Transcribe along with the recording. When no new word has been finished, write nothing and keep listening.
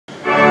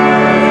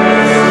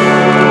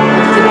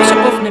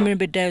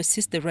Namirembe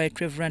Diocese, the Right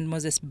Reverend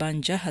Moses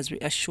Banja has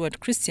reassured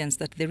Christians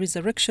that the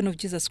resurrection of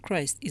Jesus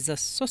Christ is a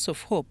source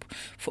of hope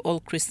for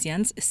all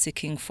Christians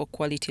seeking for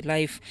quality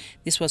life.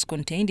 This was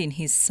contained in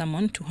his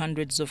sermon to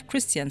hundreds of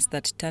Christians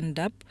that turned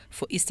up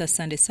for Easter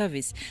Sunday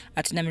service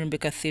at Namirembe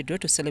Cathedral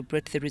to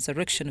celebrate the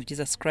resurrection of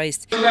Jesus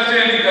Christ.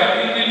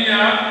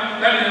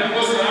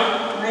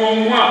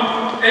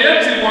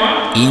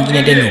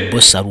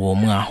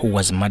 Who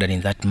was murdered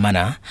in that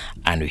manner,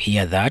 and we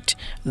hear that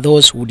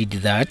those who did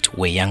that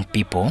were young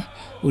people,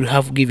 would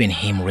have given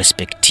him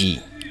respect.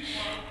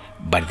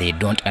 But they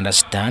don't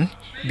understand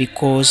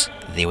because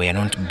they were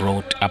not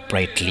brought up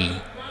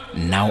rightly.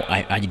 Now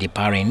I urge the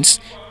parents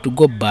to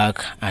go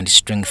back and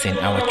strengthen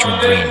our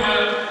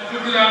children.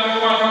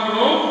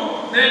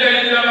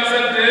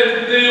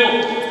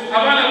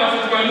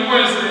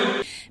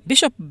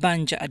 Bishop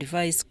Banja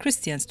advised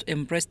Christians to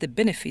embrace the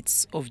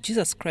benefits of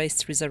Jesus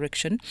Christ's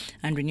resurrection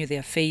and renew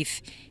their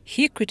faith.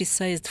 He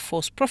criticized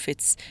false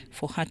prophets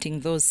for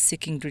hurting those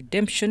seeking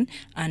redemption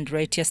and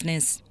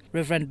righteousness.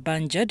 Reverend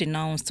Banja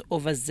denounced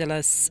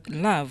overzealous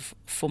love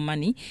for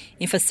money,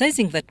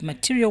 emphasizing that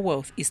material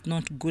wealth is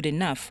not good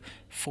enough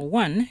for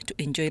one to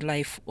enjoy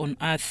life on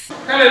earth.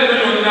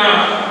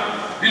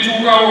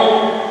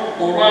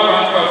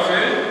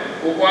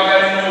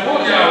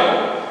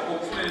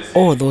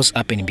 All those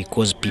happen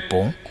because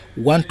people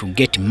want to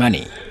get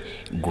money.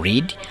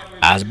 Greed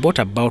has brought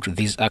about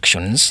these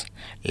actions.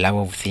 Love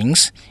of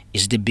things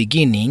is the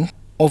beginning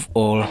of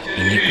all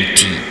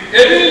iniquity.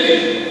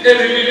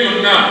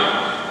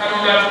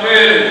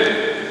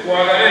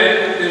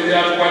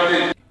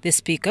 The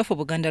Speaker for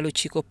Buganda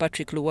Luchiko,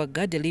 Patrick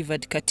Luwaga,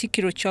 delivered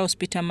Katikiro Charles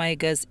Peter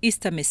Maiga's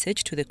Easter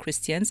message to the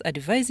Christians,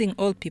 advising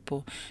all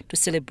people to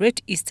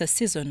celebrate Easter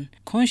season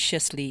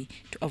consciously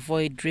to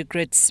avoid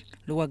regrets.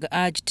 Luwaga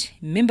urged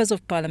members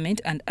of parliament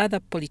and other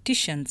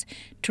politicians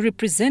to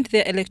represent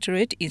their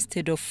electorate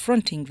instead of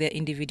fronting their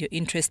individual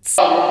interests.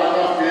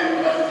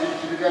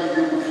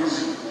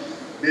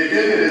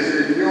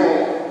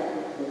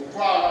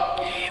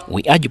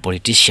 We urge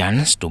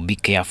politicians to be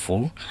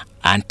careful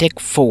and take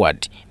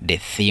forward the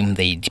theme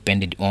they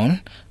depended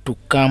on to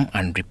come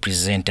and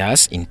represent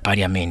us in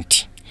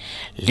Parliament.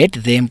 Let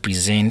them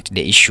present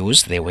the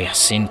issues they were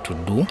sent to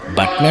do,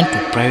 but not to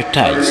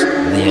prioritize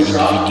their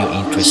individual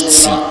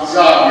interests.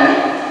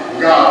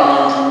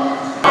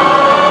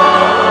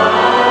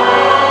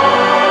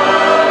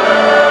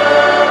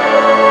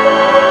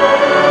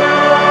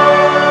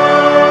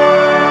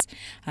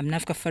 I'm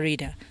Nafka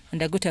Farida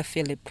and Aguta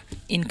Philip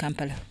in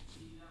Kampala.